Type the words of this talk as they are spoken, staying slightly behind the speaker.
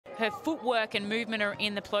her footwork and movement are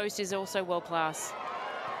in the post is also world class.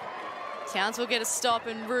 Towns will get a stop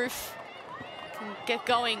and Roof can get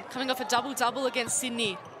going. Coming off a double-double against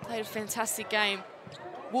Sydney. Played a fantastic game.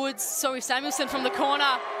 Samuelson from the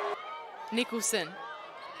corner. Nicholson.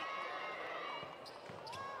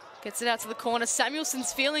 Gets it out to the corner.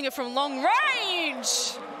 Samuelson's feeling it from long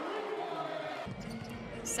range.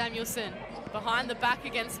 Samuelson behind the back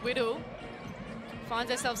against Whittle.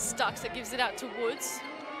 Finds herself stuck, so gives it out to Woods.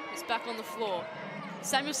 Who's back on the floor.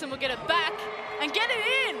 Samuelson will get it back and get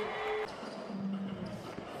it in.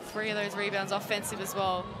 3 of those rebounds offensive as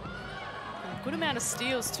well. A good amount of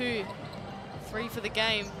steals too. 3 for the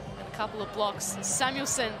game and a couple of blocks.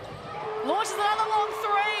 Samuelson launches another long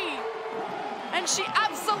 3. And she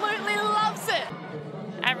absolutely loves it.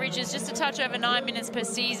 Averages just a touch over 9 minutes per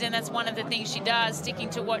season. That's one of the things she does, sticking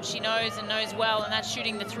to what she knows and knows well, and that's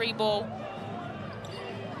shooting the 3 ball.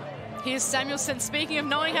 Here's Samuelson, speaking of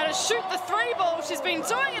knowing how to shoot the 3 ball. She's been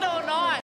doing it all night.